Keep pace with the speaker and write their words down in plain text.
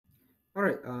All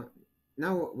right,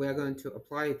 now we are going to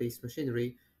apply this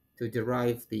machinery to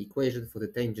derive the equation for the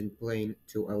tangent plane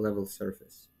to a level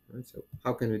surface. Right? So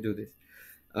how can we do this?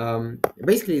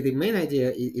 Basically, the main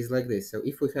idea is like this. So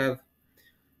if we have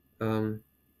um,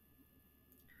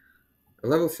 a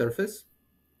level surface,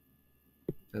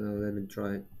 let me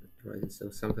try this. So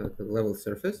something like a level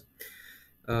surface.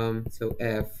 So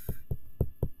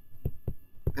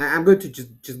I'm going to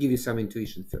just give you some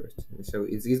intuition first. So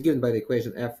it's given by the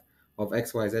equation f of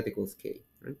x y z equals k.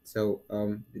 Right? So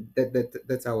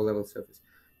that's our level surface.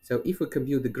 So if we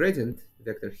compute the gradient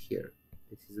vector here,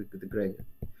 this is the gradient.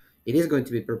 It is going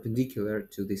to be perpendicular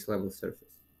to this level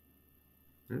surface.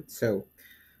 Right? So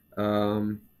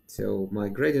my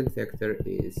gradient vector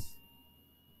is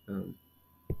um,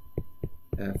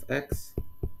 fx,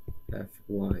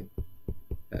 fy,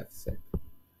 fz.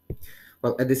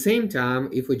 Well, at the same time,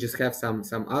 if we just have some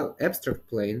abstract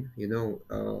plane,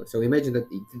 so imagine that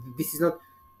this is not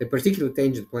a particular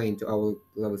tangent plane to our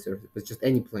level surface, but just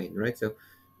any plane, right? So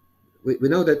we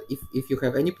know that if you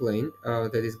have any plane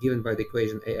that is given by the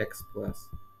equation ax plus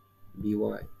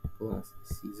by plus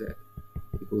cz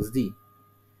equals d,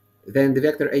 then the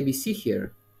vector abc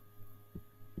here,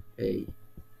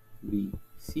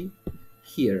 abc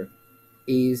here,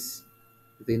 is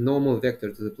the normal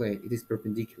vector to the plane. It is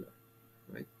perpendicular,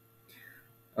 right?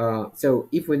 So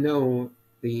if we know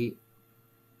the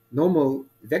normal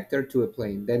vector to a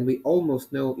plane, then we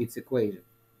almost know its equation.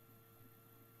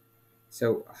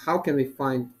 So how can we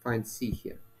find c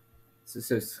here?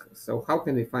 So how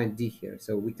can we find d here?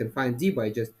 So we can find d by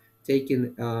just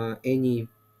taking any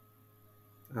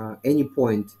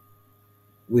point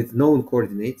with known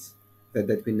coordinates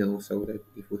that we know. So that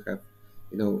if we have,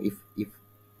 if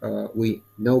we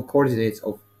know coordinates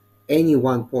of any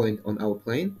one point on our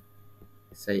plane,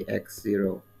 say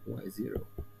x0, y0,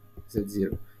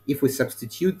 z0. If we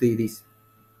substitute these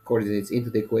coordinates into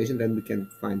the equation, then we can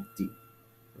find d.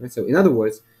 Right? So in other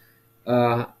words,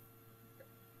 uh,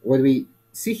 what we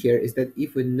see here is that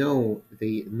if we know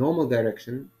the normal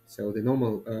direction, so the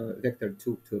normal vector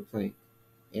to a plane,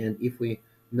 and if we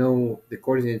know the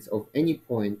coordinates of any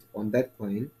point on that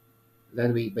plane,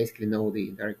 then we basically know the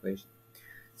entire equation.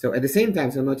 So at the same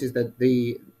time, so notice that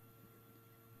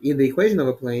in the equation of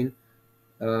a plane,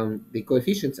 the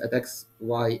coefficients at x,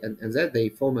 y, and z, they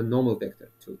form a normal vector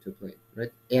to a plane,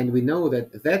 right? And we know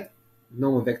that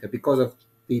normal vector, because of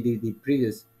the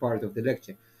previous part of the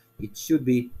lecture, it should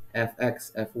be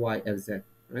fx, fy, fz,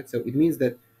 right? So it means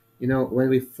that, when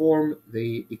we form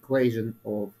the equation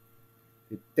of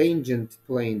the tangent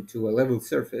plane to a level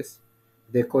surface,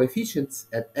 the coefficients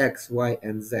at x, y,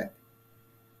 and z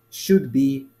should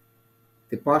be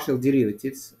the partial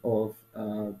derivatives of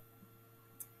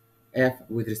f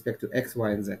with respect to x,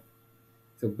 y, and z.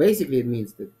 So basically, it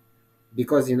means that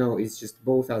because it's just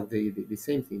both are the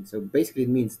same thing. So basically, it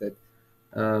means that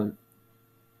um,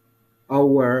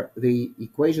 the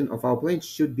equation of our plane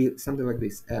should be something like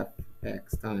this: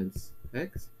 fx times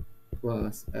x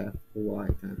plus fy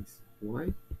times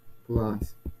y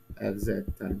plus fz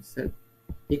times z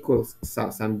equals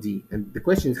some d. And the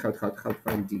question is how to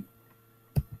find d.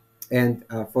 And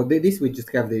for this, we just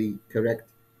have the correct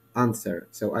answer.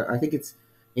 So I think it's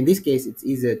in this case it's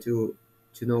easier to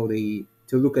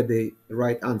look at the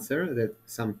right answer that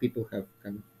some people have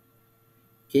kind of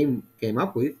came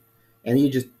up with, and you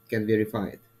just can verify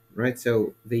it, right?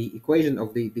 So the equation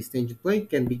of this tangent plane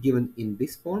can be given in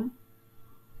this form,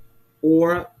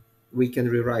 or we can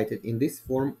rewrite it in this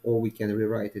form, or we can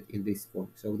rewrite it in this form.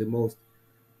 So the most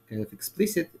kind of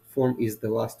explicit form is the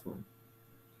last one.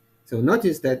 So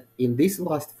notice that in this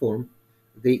last form,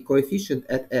 the coefficient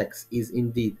at x is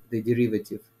indeed the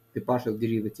partial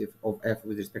derivative of f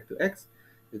with respect to x.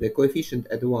 The coefficient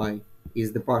at y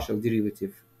is the partial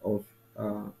derivative of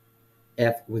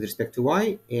f with respect to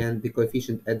y, and the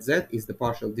coefficient at z is the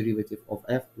partial derivative of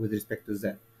f with respect to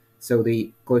z. So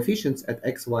the coefficients at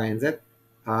x, y, and z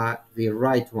are the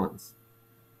right ones.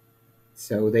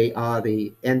 So they are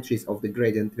the entries of the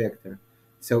gradient vector.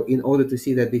 So in order to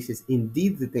see that this is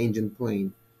indeed the tangent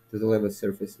plane to the level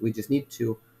surface, we just need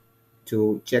to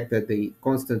check that the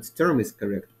constant term is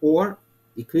correct, or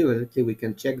equivalently, we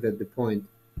can check that the point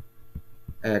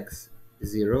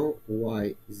x0,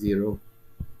 y0,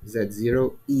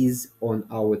 z0 is on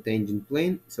our tangent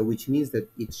plane, so which means that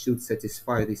it should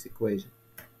satisfy this equation.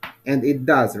 And it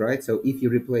does, right? So if you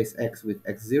replace x with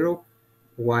x0,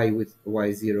 y with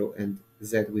y0, and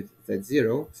z with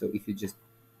z0, so if you just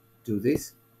do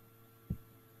this,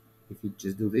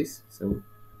 so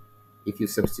if you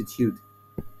substitute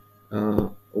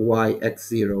y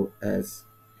x0 as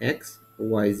x,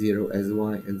 y0 as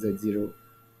y, and z0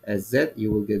 as z,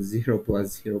 you will get 0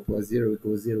 plus 0 plus 0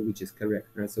 equals 0, which is correct,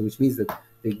 right? So which means that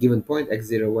the given point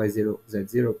x0, y0,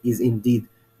 z0 is indeed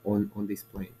on this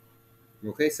plane.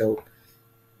 Okay, so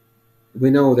we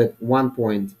know that one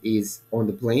point is on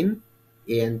the plane,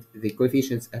 and the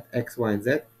coefficients at x, y, and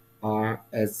z are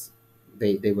as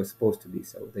they were supposed to be.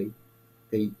 So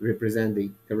they represent the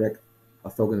correct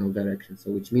orthogonal direction. So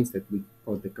which means that we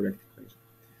got the correct equation.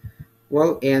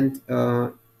 Well, and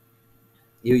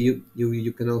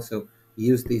you can also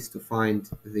use this to find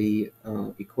the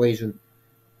equation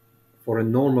for a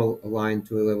normal line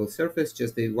to a level surface.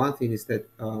 Just the one thing is that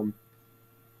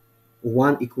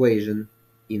one equation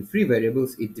in three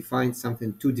variables, it defines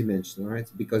something two-dimensional, right?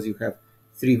 Because you have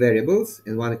three variables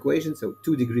in one equation, so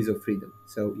 2 degrees of freedom.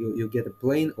 So you get a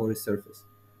plane or a surface.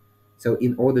 So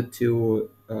in order to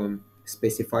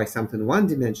specify something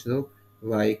one-dimensional,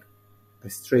 like a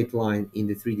straight line in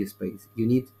the 3D space, you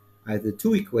need either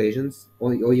two equations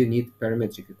or you need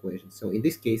parametric equations. So in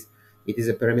this case, it is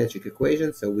a parametric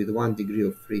equation, so with 1 degree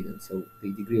of freedom. So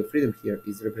the degree of freedom here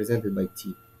is represented by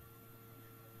t.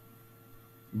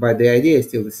 But the idea is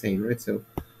still the same, right? So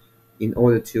in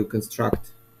order to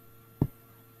construct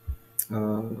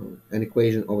an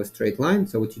equation of a straight line,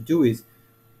 so what you do is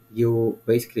you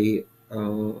basically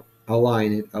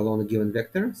align it along a given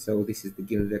vector. So this is the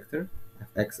given vector,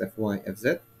 fx, fy,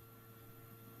 fz.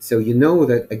 So you know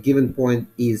that a given point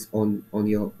is on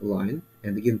your line,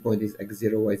 and the given point is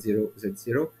x0, y0,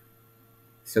 z0.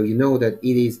 So you know that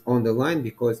it is on the line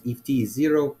because if t is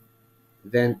 0,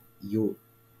 then you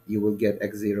will get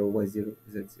x0, y0,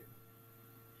 z0.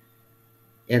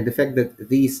 And the fact that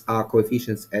these are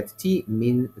coefficients at t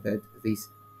mean that this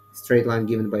straight line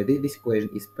given by this equation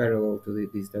is parallel to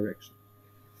this direction.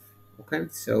 Okay,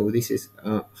 so this is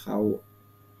how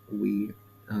we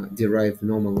derive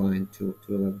normal line to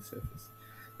a level surface.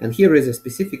 And here is a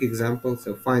specific example.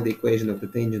 So find the equation of the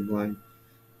tangent line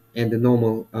and the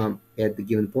normal at the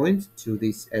given point to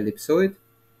this ellipsoid.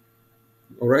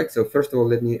 All right, so first of all,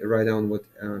 let me write down what,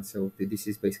 so this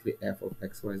is basically f of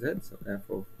x, y, z. So f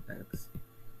of x,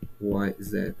 y,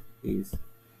 z is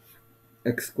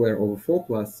x squared over 4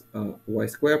 plus y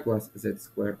squared plus z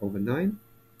squared over 9.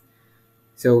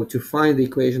 So to find the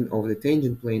equation of the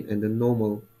tangent plane and the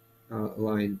normal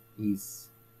line is,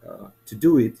 to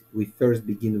do it, we first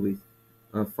begin with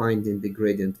finding the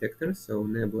gradient vector. So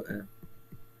nebula f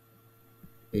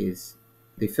is,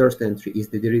 the first entry is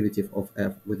the derivative of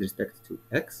f with respect to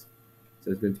x.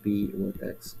 So it's going to be what,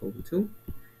 x over 2.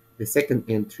 The second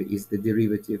entry is the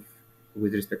derivative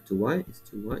with respect to y, is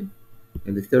 2y.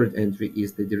 And the third entry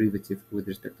is the derivative with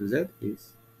respect to z,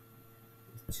 is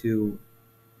 2z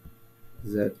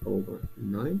over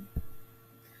 9.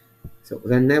 So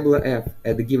then nebula f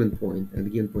at the given point, and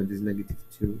the given point is negative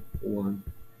 2, 1,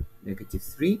 negative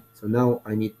 3. So now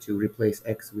I need to replace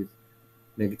x with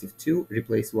negative 2,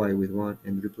 replace y with 1,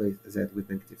 and replace z with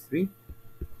negative 3.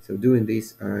 So doing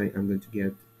this, I am going to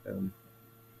get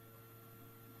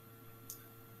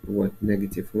what,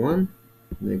 negative 1,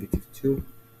 negative 2,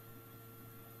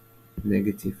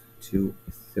 negative 2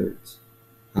 thirds.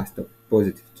 Stop,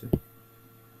 positive 2.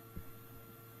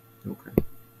 Okay.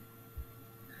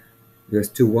 There's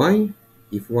 2y.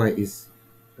 If y is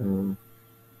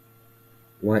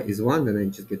 1, then I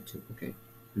just get 2. Okay.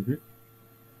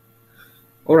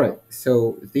 All right.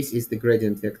 So this is the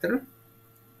gradient vector.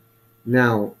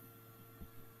 Now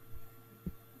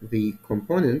the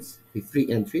components, the three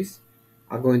entries,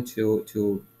 are going to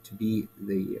be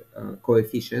the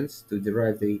coefficients to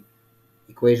derive the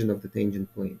equation of the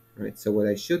tangent plane, right? So what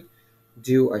I should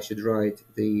do, I should write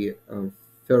the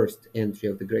first entry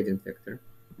of the gradient vector,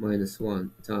 minus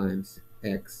 1 times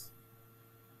x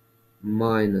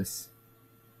minus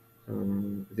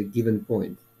the given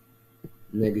point,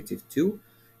 negative 2.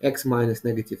 X minus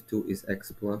negative 2 is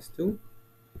x plus 2.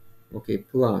 Okay,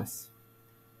 plus.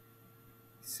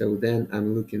 So then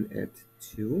I'm looking at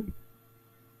 2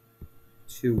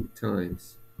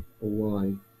 times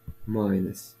y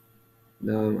minus.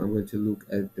 Now I'm going to look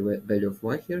at the value of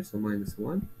y here, so minus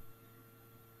 1.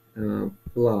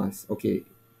 Plus, okay,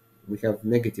 we have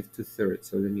negative 2 thirds,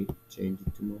 so let me change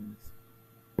it to minus.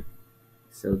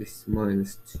 So this is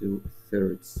minus 2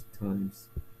 thirds times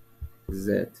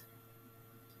z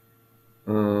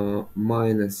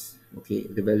minus, okay,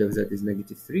 the value of z is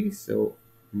negative 3, so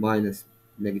minus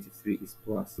negative 3 is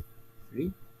plus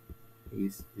 3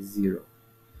 is 0.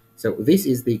 So this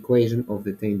is the equation of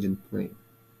the tangent plane.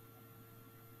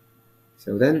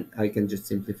 So then I can just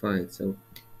simplify it. So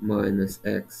minus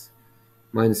x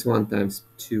minus 1 times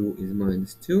 2 is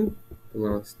minus 2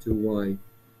 plus 2y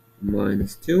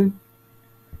minus 2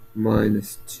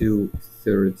 minus 2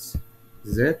 thirds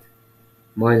z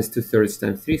minus 2/3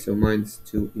 times 3, so minus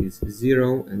 2 is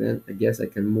 0, and then I guess I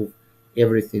can move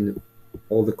everything,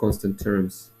 all the constant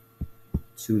terms,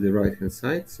 to the right hand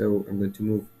side. So I'm going to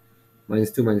move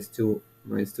minus 2 minus 2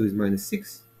 minus 2 is minus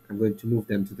 6. I'm going to move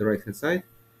them to the right hand side.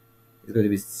 It's going to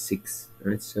be 6,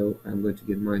 right? So I'm going to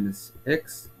get minus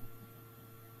x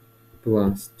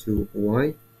plus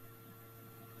 2y.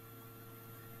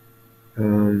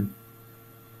 Um,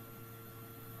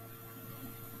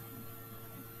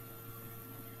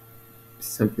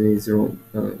 Something is wrong.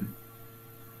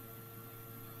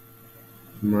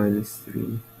 Minus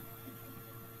 3.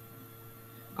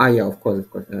 Ah, yeah, of course, of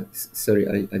course. Sorry,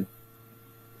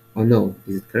 oh no,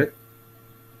 is it correct?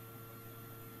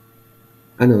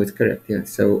 I know it's correct. Yeah.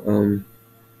 So uh,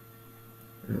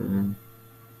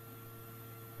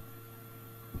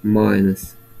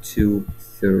 minus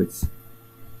 2/3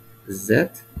 z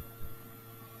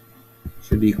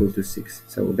should be equal to 6.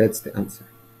 So that's the answer.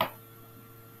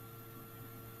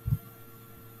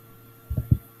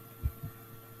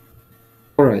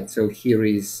 All right. So here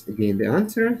is again the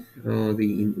answer.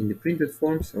 In the printed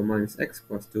form. So minus x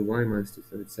plus 2y minus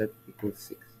 2/3 z equals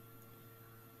 6.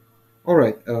 All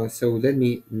right. So let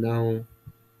me now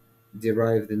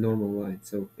derive the normal line.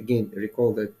 So again,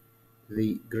 recall that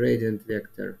the gradient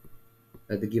vector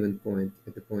at the given point,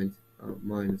 at the point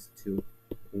minus 2,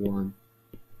 1,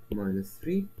 minus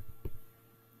 3,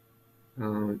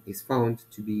 is found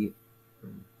to be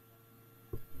um,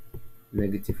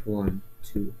 negative 1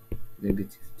 to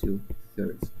negative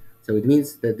 2/3. So it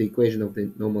means that the equation of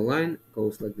the normal line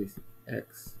goes like this: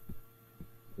 x,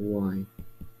 y,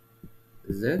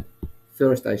 z.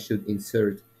 First, I should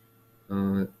insert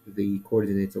the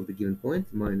coordinates of the given point,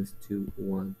 minus 2,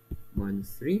 1, minus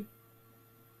 3.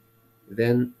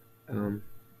 Then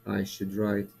I should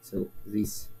write, so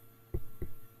these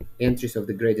entries of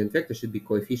the gradient vector should be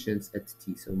coefficients at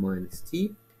t. So minus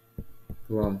t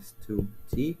plus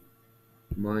 2t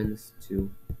minus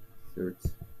 2/3.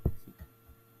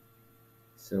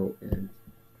 So, and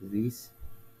these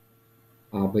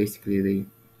are basically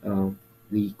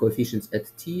the coefficients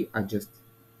at t are just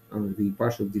the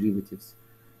partial derivatives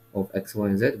of x, y,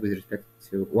 and z with respect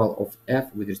to, well, of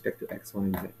f with respect to x, y,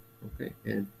 and z. Okay,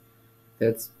 and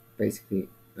that's basically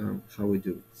how we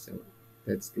do it. So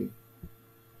that's the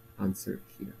answer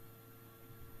here,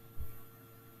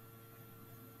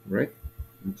 right?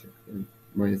 Let me check.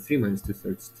 Minus 3 minus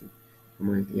 2/3 t.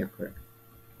 Yeah, correct.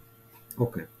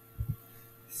 Okay,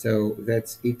 so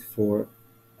that's it for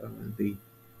the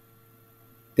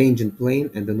tangent plane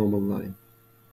and the normal line.